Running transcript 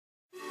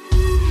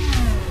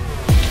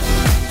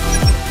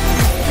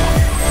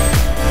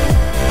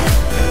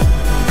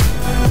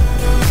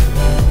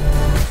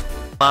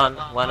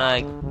One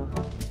eye.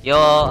 Yo,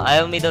 I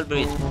have middle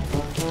bridge.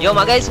 Yo,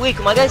 my guy's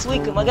weak, my guy's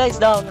weak, my guy's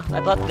down. I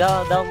got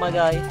down my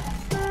guy.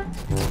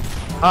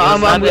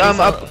 I'm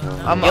up.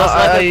 Yo,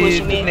 sniper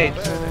push me. Nade.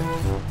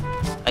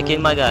 I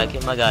kill my guy.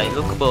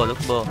 Look bow.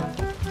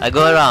 I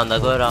go around.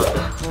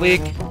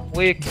 Weak.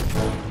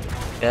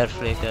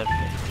 Carefully.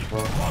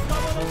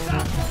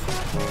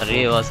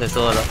 Arrivo, sei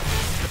solo.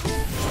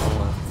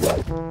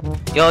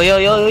 Yo,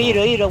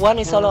 hero, one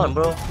is alone,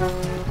 bro.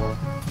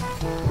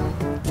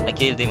 I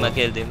killed him. I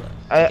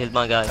killed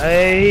my guy.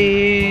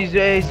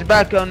 He's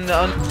back on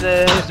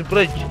his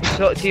bridge.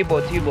 So,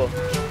 T-bow.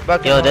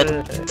 Back. Yo,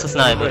 that's a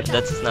sniper.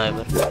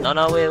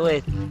 No,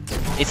 wait.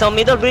 It's on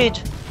middle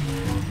bridge.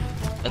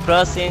 I'm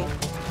crossing.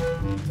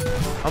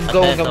 I'm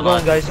going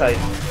guys side.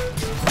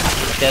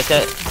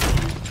 Okay.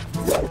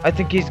 I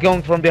think he's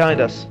going from behind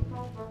us.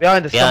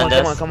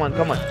 Come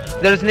on.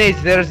 There's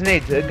nades.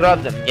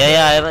 Grab them.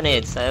 Yeah, I have a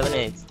nades.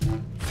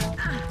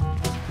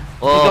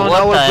 Oh,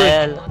 what the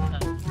hell?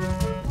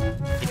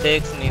 He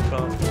takes me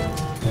from...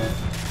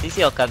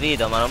 Sì, ho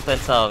capito, ma non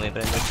pensavo mi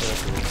prendesse.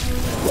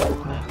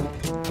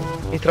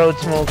 He throwed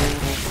smoke.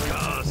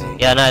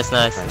 Yeah, nice.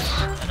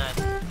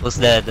 Who's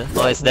dead?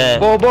 Oh, it's dead.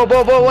 Bow,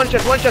 one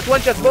shot,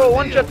 bow,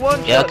 one shot.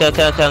 Yeah, okay,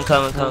 come.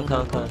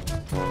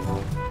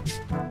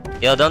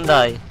 Yo, don't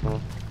die.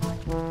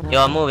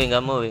 Yo, I'm moving.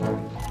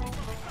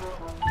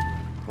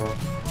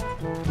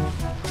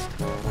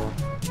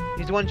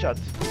 He's one shot.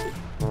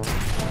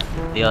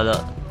 The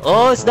other.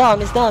 Oh, it's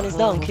down,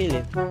 kill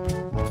him.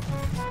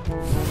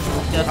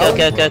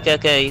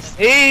 Okay.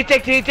 He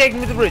take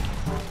me to bridge.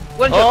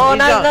 One shot. Oh,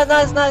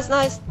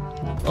 nice.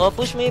 Oh,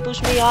 push me, guy,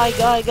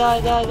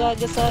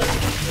 just side.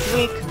 He's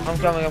weak. I'm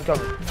coming.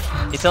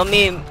 It's on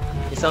me,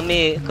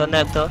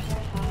 connector.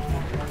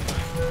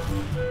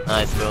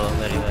 Nice, bro,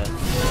 very well.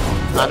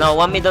 Ah no,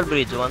 one middle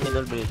bridge.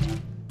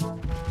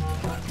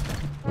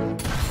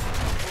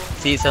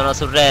 Sì, sono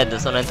sul red,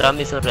 sono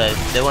entrambi sul red.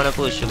 They wanna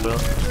push you, bro.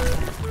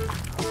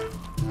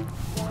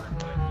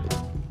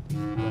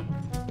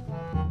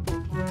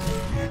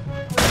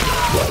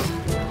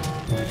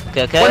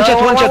 Okay. One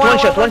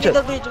shot.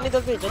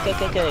 Middle bridge.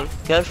 Okay.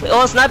 Careful.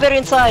 Oh, sniper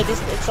inside.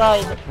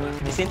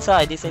 He's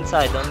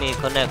inside on me.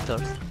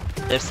 Connectors.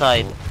 Their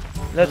side.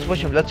 Let's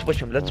push him.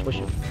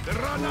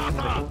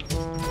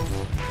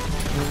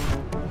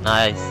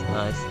 Nice.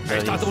 È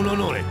stato un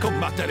onore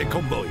combattere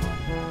con voi.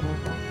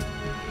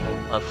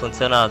 Ha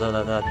funzionato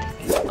la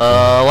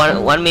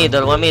tattica. One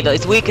middle.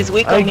 It's weak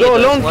on I go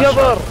long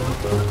cover.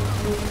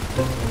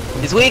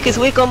 It's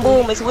weak on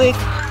boom. It's weak.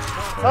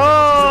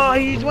 Oh,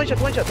 he's one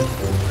shot.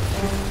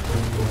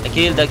 I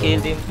killed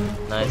him.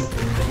 Nice.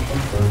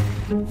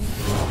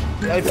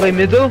 I play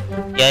middle.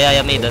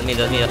 Yeah, middle.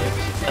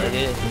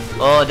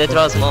 Oh, they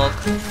throw smoke.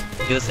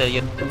 You say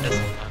you.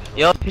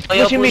 Yo, He's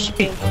pushing me.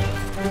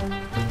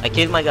 I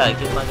killed my guy.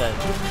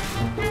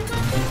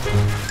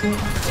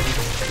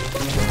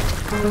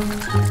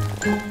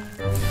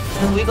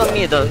 We got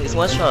middle. It's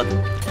one shot.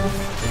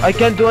 I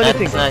can't do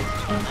anything. Nice.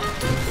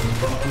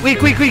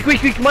 Weak.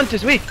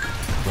 Mantis, weak.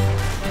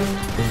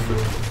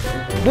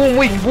 Boom,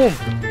 weak, boom.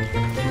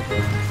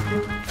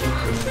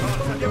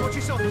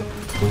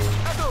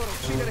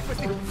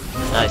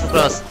 Nice,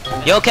 cross.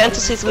 Yo,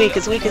 Cantus is weak.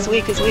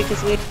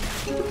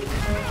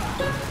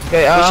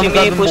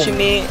 Okay, pushing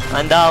me.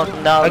 I'm down.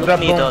 I grab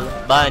Middle.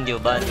 Behind you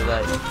guys.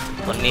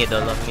 On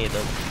middle.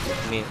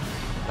 Me.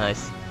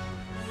 Nice.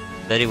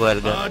 Very well,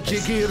 guys.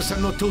 Oggi Gears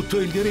hanno tutto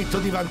il diritto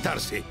di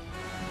vantarsi.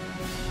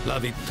 La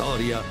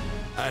vittoria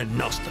è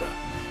nostra.